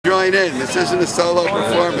join in. This isn't a solo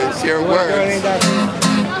performance. Here are words.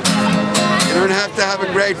 You don't have to have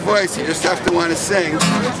a great voice. You just have to want to sing.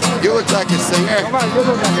 You look like a singer. Come on, you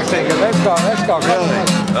look like a singer. Let's go, let's go. Really?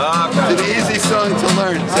 It's an easy song to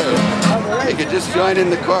learn, too. You could just join in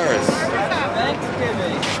the chorus.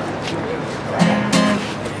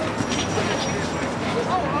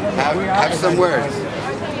 Have some words.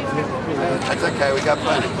 That's okay, we got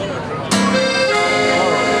plenty.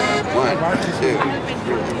 1, 2,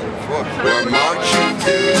 4. We're marching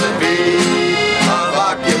to the beat of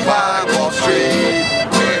Occupy Wall Street.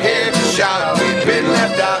 We're here to shout, we've been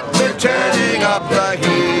left out, we're turning up the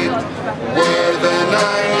heat. We're the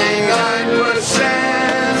 99%.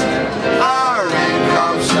 Our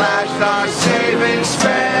income slashed, our savings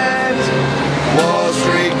spent. Wall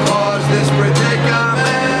Street caused this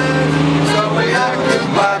predicament, so we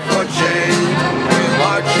occupy for change. We're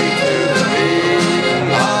marching to the beat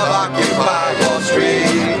of Occupy Wall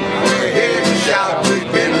Street. We're here to shout,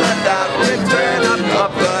 we've been left out, we're turning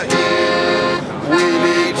up the heat. We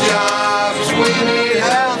need jobs, we need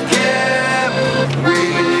health care, we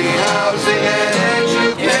need housing and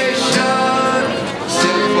education,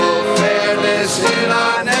 simple fairness in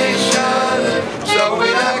our nation, so we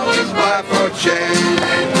occupy for change.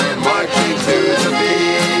 We're marching to the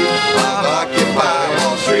beat of Occupy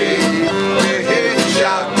Wall Street. We're here to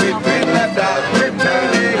shout, we've been left out, we're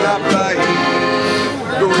turning up the heat.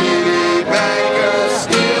 Greedy bankers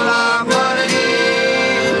steal our money,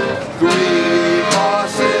 greedy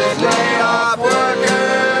bosses lay off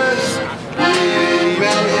workers, greedy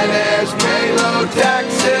millionaires pay low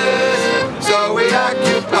taxes, so we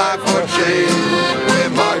occupy for change.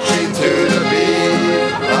 We're marching to the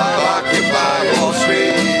beat of Occupy Wall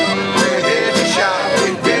Street. We're here to shout,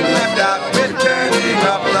 we've been left out, we're turning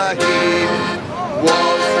up the heat.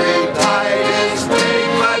 Wall Street titans take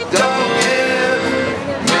but don't give.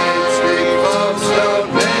 Main Street folks don't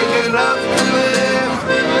make enough to live.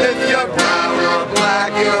 If you're brown or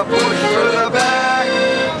black, you're pushed for the back.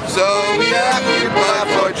 So we occupy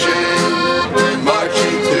for change. We're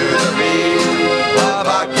marching to the beat of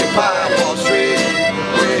Occupy Wall Street.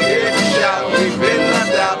 We're here to shout, we've been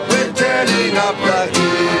left out, we're turning up the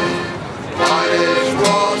heat. Punish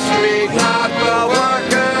Wall Street, not the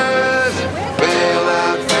workers. Bail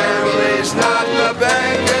out families, not the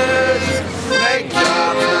bankers. Make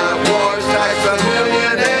jobs, not wars, tax the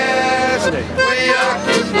millionaires. We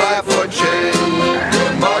occupy for change.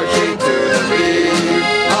 We're marching to the beat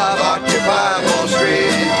of Occupy Wall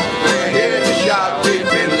Street. We're here to shout, we've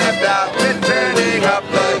been left out, we're turning up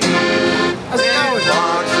the heat. In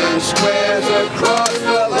parks and squares across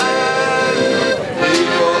the land,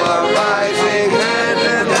 people are rising hand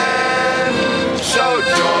in hand. So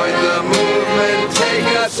join the movement, take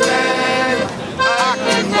a stand.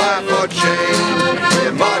 Occupy for change.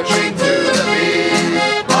 We're marching to the beat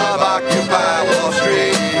of Occupy Wall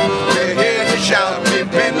Street. We're here to shout,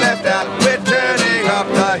 we've been left out, we're turning up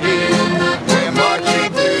the heat. We're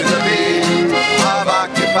marching to the beat of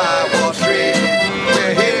Occupy Wall Street.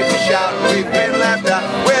 We're here to shout, we've been left out,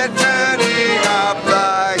 we're turning up the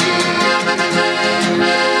heat.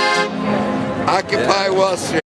 Occupy Wall Street.